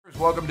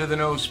Welcome to the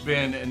No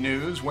Spin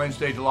News,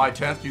 Wednesday, July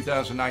 10th,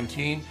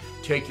 2019.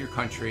 Take your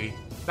country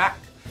back.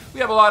 We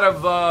have a lot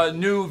of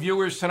new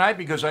viewers tonight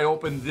because I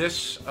opened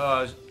this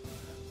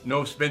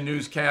No Spin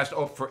newscast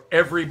up for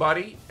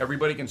everybody.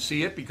 Everybody can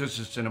see it because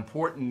it's an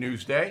important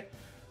news day,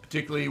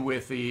 particularly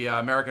with the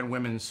American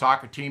women's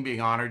soccer team being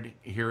honored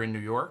here in New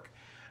York.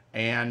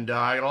 And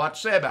I got a lot to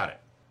say about it.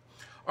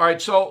 All right,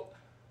 so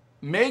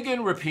Megan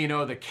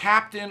Rapinoe, the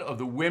captain of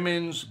the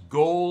Women's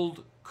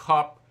World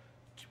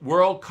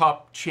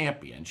Cup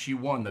champion, she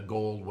won the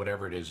gold,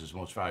 whatever it is, as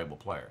most valuable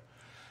player,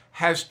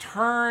 has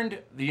turned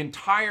the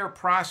entire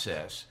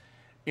process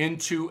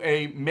into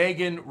a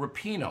Megan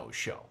Rapinoe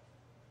show.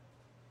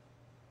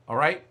 All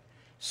right?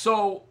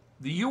 So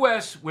the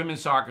U.S.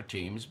 women's soccer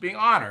team is being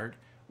honored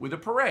with a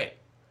parade.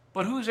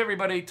 But who's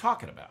everybody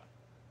talking about?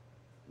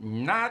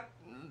 Not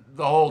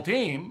the whole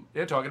team.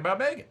 They're talking about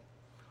Megan.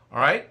 All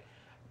right?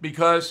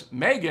 Because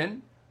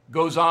Megan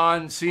goes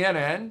on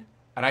CNN,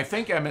 and I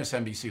think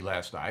MSNBC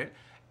last night,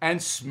 and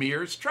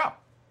smears Trump.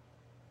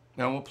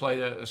 And we'll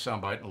play a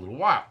soundbite in a little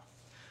while.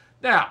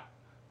 Now,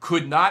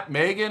 could not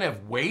Megan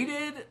have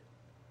waited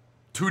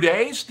 2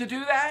 days to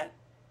do that?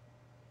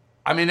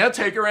 I mean, they'll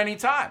take her any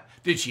time.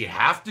 Did she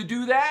have to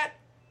do that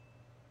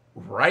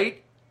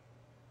right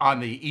on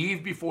the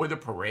eve before the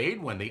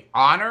parade when the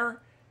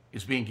honor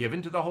is being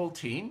given to the whole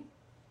team?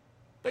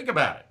 Think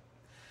about it.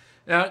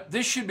 Now,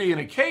 this should be an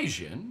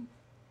occasion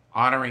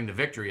honoring the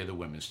victory of the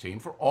women's team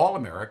for all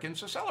Americans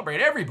to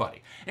celebrate,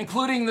 everybody,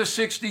 including the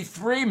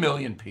 63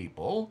 million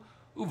people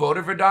who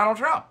voted for Donald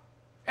Trump.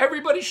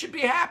 Everybody should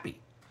be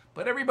happy,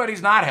 but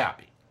everybody's not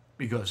happy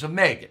because of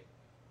Megan,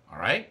 all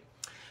right?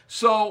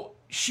 So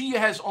she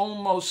has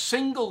almost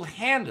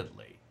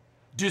single-handedly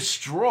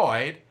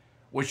destroyed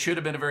what should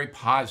have been a very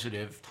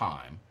positive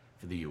time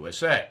for the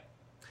USA.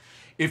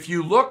 If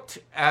you looked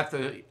at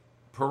the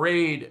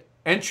parade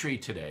entry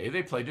today,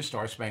 they played the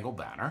Star Spangled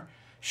Banner.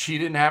 She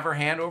didn't have her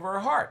hand over her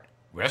heart.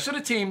 The rest of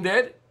the team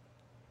did.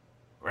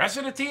 I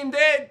think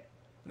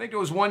there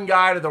was one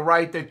guy to the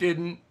right that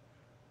didn't,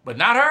 but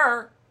not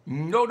her.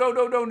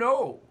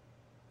 No.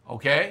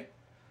 Okay?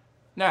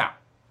 Now,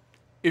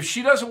 if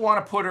she doesn't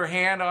want to put her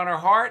hand on her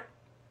heart,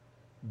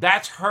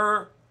 that's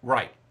her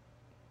right.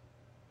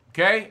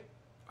 Okay?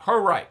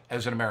 Her right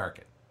as an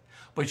American.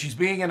 But she's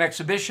being an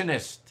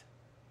exhibitionist.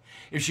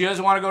 If she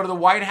doesn't want to go to the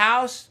White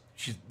House,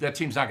 that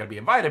team's not going to be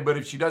invited, but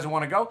if she doesn't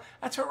want to go,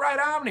 that's her right.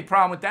 I don't have any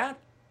problem with that.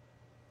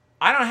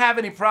 I don't have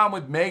any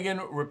problem with Megan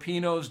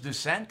Rapinoe's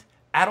dissent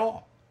at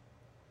all.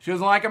 She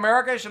doesn't like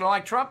America. She doesn't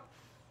like Trump.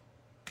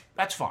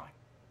 That's fine.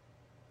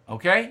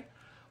 Okay?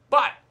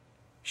 But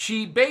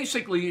she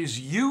basically is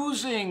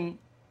using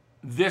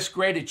this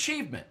great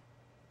achievement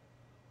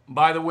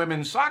by the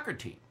women's soccer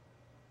team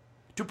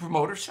to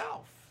promote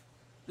herself.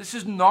 This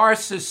is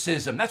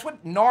narcissism. That's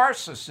what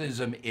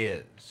narcissism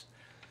is.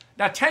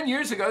 Now, 10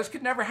 years ago, this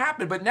could never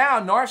happen, but now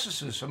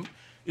narcissism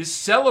is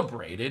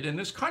celebrated in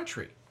this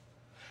country.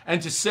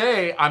 And to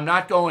say, I'm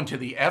not going to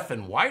the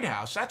effing White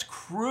House, that's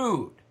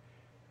crude.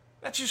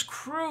 That's just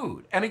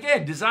crude. And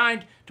again,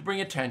 designed to bring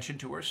attention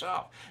to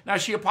herself. Now,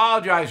 she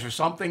apologized for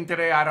something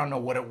today. I don't know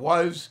what it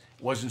was.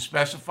 It wasn't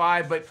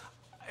specified, but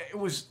it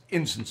was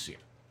insincere.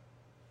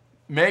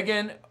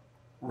 Megan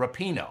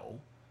Rapinoe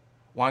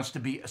wants to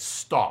be a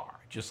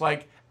star, just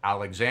like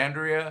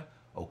Alexandria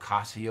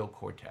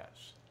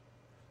Ocasio-Cortez.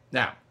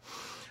 Now,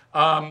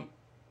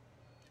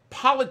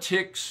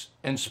 politics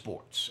and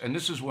sports, and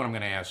this is what I'm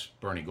going to ask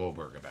Bernie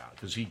Goldberg about,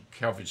 because he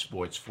covered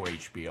sports for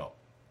HBO.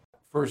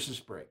 First, this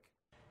break.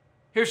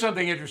 Here's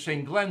something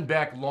interesting. Glenn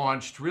Beck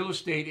launched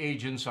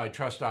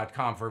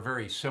realestateagentsitrust.com for a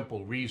very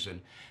simple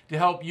reason, to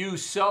help you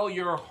sell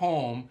your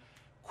home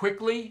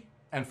quickly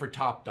and for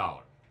top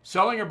dollar.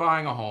 Selling or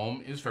buying a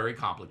home is very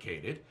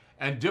complicated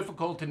and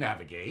difficult to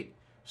navigate,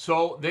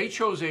 so they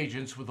chose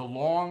agents with a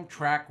long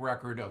track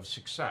record of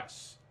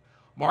success.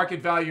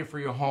 Market value for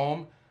your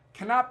home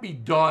cannot be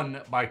done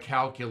by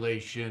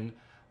calculation.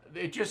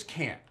 It just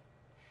can't.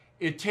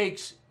 It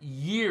takes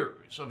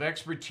years of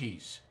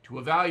expertise to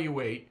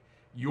evaluate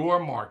your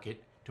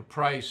market, to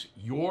price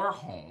your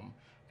home,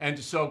 and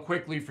to sell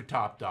quickly for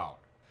top dollar.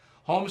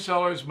 Home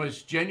sellers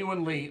must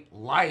genuinely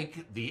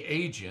like the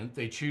agent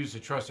they choose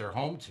to trust their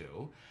home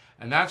to,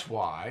 and that's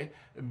why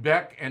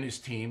Beck and his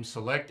team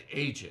select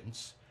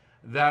agents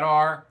that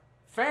are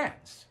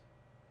fans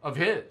of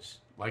his,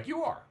 like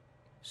you are.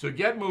 So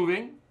get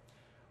moving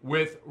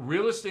with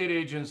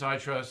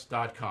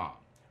realestateagentsitrust.com.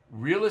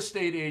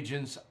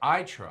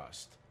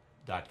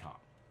 realestateagentsitrust.com.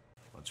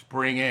 Let's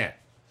bring in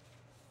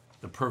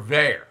the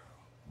purveyor,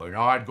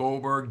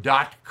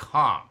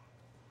 BernardGoldberg.com.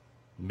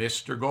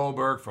 Mr.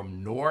 Goldberg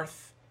from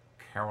North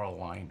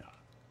Carolina.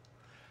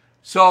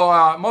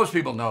 So most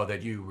people know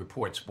that you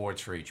report sports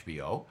for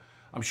HBO.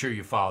 I'm sure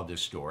you followed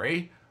this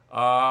story.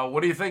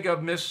 What do you think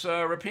of Miss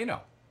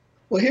Rapinoe?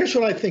 Well, here's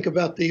what I think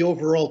about the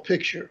overall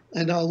picture,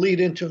 and I'll lead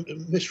into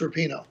Miss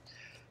Rapinoe.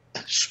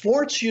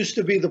 Sports used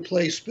to be the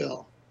place,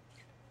 Bill,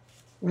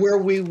 where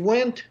we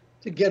went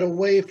to get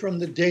away from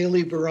the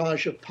daily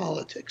barrage of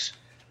politics.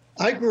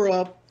 I grew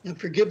up, and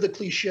forgive the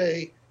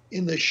cliche,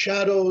 in the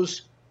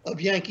shadows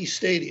of Yankee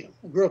Stadium.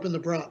 I grew up in the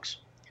Bronx.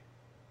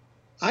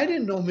 I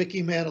didn't know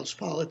Mickey Mantle's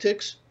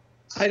politics.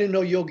 I didn't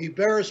know Yogi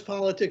Berra's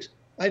politics.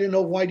 I didn't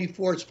know Whitey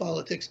Ford's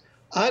politics.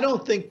 I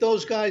don't think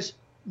those guys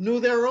knew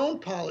their own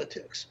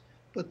politics.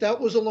 But that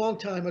was a long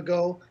time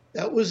ago.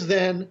 That was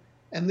then,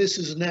 and this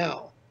is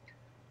now.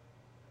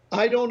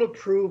 I don't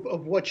approve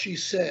of what she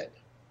said.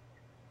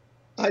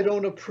 I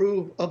don't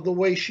approve of the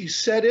way she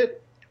said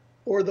it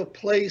or the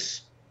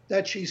place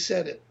that she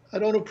said it. I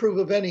don't approve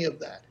of any of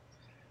that.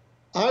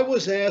 I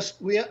was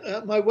asked,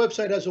 my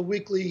website has a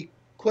weekly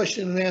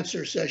question and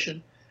answer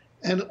session,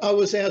 and I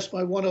was asked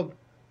by one of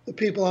the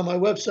people on my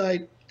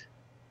website,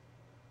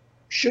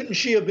 shouldn't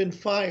she have been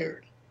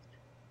fired?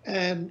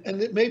 And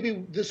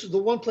maybe this is the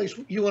one place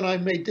you and I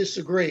may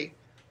disagree.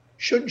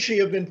 Shouldn't she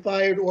have been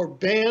fired or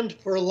banned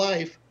for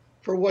life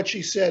for what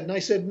she said? And I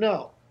said,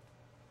 no,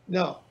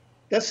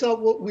 that's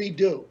not what we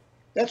do.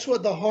 That's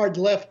what the hard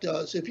left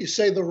does. If you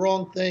say the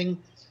wrong thing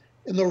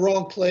in the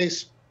wrong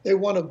place, they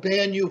want to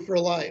ban you for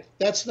life.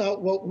 That's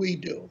not what we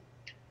do.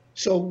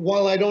 So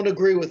while I don't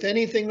agree with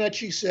anything that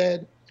she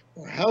said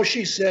or how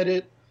she said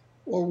it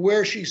or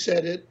where she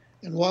said it,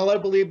 and while I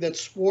believe that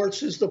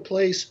sports is the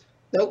place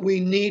that we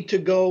need to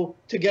go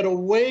to get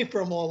away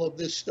from all of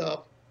this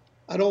stuff,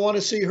 I don't want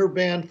to see her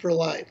banned for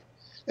life.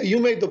 Now, you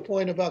made the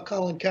point about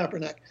Colin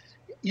Kaepernick.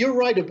 You're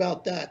right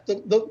about that.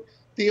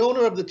 The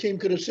owner of the team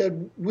could have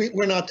said,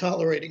 we're not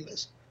tolerating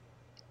this.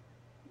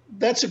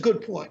 That's a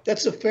good point.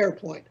 That's a fair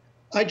point.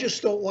 I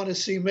just don't want to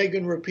see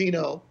Megan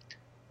Rapinoe,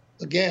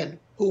 again,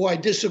 who I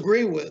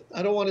disagree with.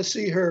 I don't want to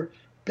see her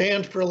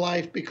banned for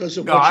life because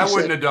of what she said. No, I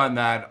wouldn't have done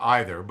that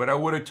either, but I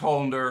would have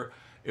told her,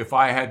 if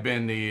I had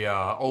been the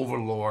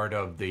overlord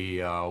of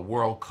the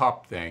World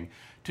Cup thing,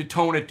 to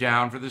tone it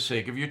down for the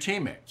sake of your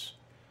teammates.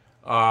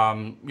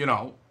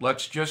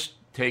 Let's just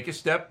take a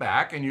step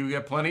back, and you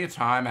get plenty of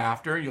time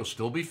after. You'll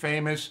still be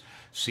famous.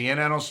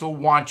 CNN will still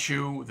want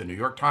you. The New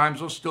York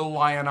Times will still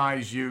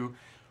lionize you.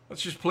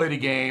 Let's just play the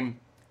game.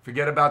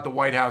 Forget about the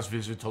White House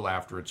visit till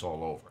after it's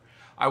all over.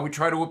 I would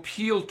try to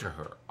appeal to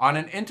her on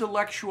an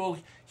intellectual,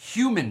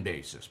 human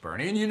basis,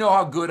 Bernie, and you know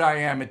how good I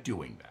am at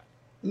doing that.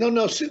 No,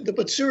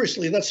 but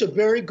seriously, that's a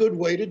very good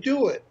way to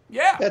do it.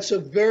 Yeah. That's a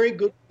very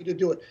good way to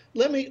do it.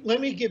 Let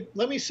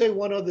me say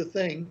one other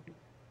thing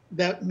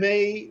that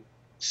may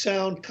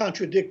sound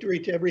contradictory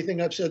to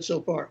everything I've said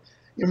so far.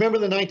 You remember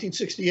the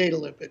 1968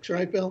 Olympics,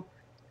 right, Bill?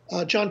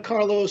 John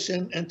Carlos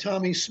and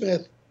Tommy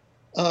Smith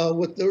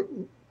with the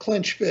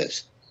clenched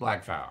fist.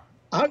 Black foul.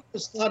 I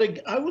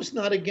was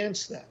not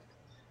against that.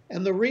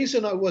 And the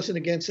reason I wasn't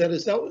against that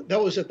is that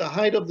was at the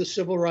height of the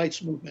civil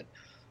rights movement.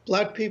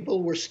 Black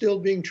people were still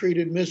being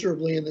treated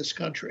miserably in this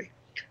country.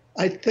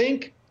 I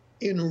think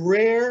in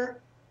rare,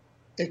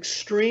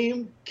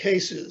 extreme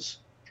cases,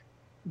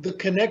 the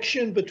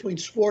connection between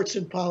sports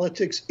and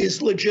politics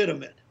is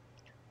legitimate.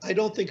 I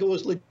don't think it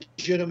was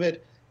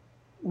legitimate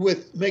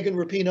with Megan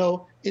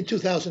Rapinoe in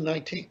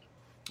 2019.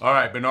 All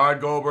right,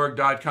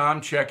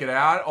 BernardGoldberg.com. Check it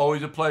out.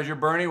 Always a pleasure,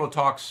 Bernie. We'll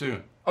talk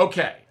soon.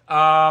 Okay,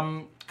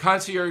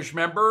 concierge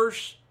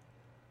members,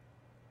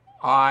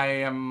 I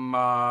am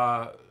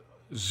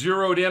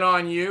zeroed in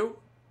on you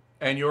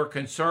and your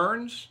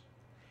concerns,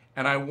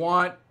 and I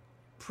want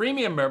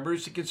premium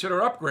members to consider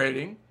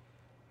upgrading,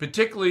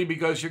 particularly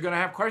because you're going to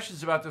have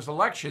questions about this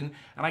election,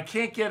 and I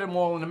can't get them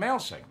all in the mail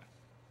segment.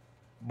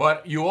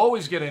 But you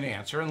always get an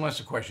answer, unless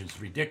the question's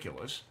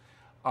ridiculous,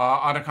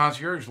 on a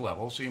concierge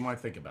level, so you might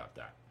think about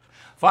that.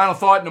 Final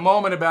thought in a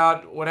moment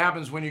about what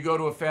happens when you go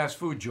to a fast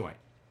food joint.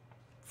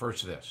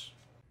 First, this.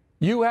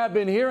 You have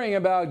been hearing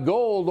about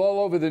gold all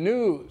over the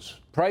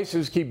news.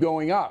 Prices keep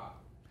going up.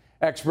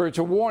 Experts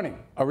are warning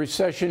a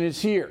recession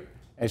is here.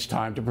 It's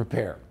time to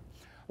prepare.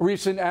 A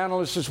recent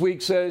analyst this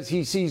week says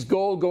he sees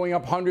gold going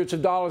up hundreds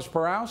of dollars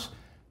per ounce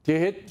to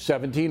hit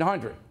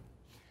 $1,700.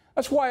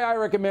 That's why I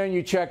recommend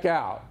you check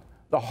out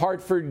the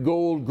Hartford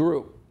Gold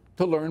Group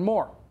to learn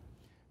more.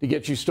 To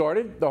get you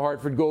started, the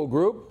Hartford Gold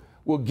Group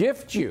will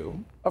gift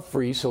you a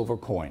free silver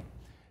coin.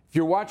 If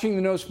you're watching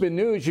the No Spin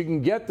News, you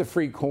can get the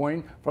free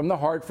coin from the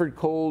Hartford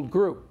Gold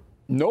Group.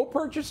 No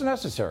purchase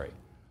necessary.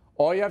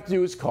 All you have to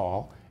do is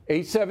call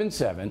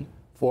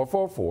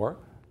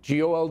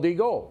 877-444-GOLD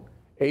Gold.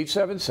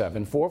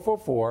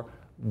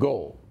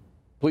 877-444-GOLD.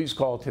 Please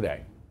call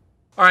today.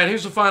 All right,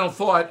 here's the final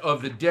thought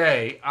of the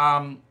day.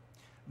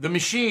 The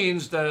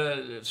machines,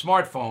 the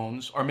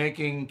smartphones, are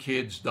making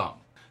kids dumb.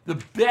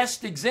 The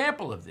best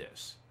example of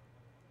this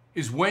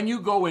is when you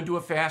go into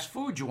a fast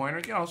food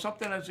joint or,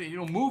 something that's,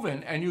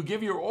 moving, and you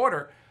give your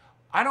order.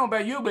 I don't know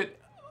about you, but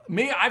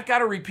me, I've got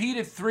to repeat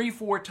it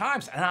 3-4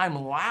 times, and I'm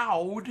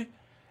loud,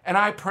 and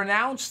I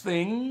pronounce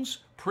things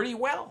pretty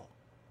well.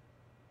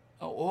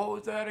 What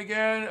was that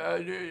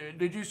again?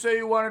 Did you say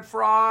you wanted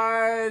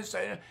fries?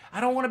 I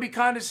don't want to be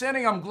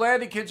condescending. I'm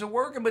glad the kids are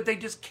working, but they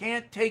just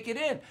can't take it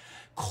in.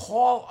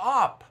 Call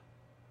up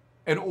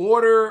and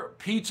order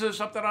pizza,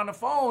 something on the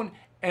phone,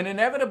 and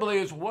inevitably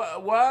it's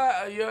what?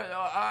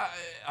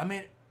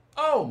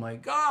 Oh my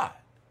God.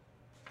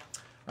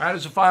 All right,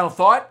 as a final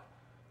thought,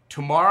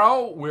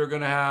 Tomorrow, we're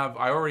going to have,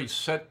 I already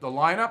set the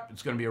lineup.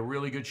 It's going to be a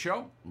really good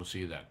show. We'll see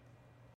you then.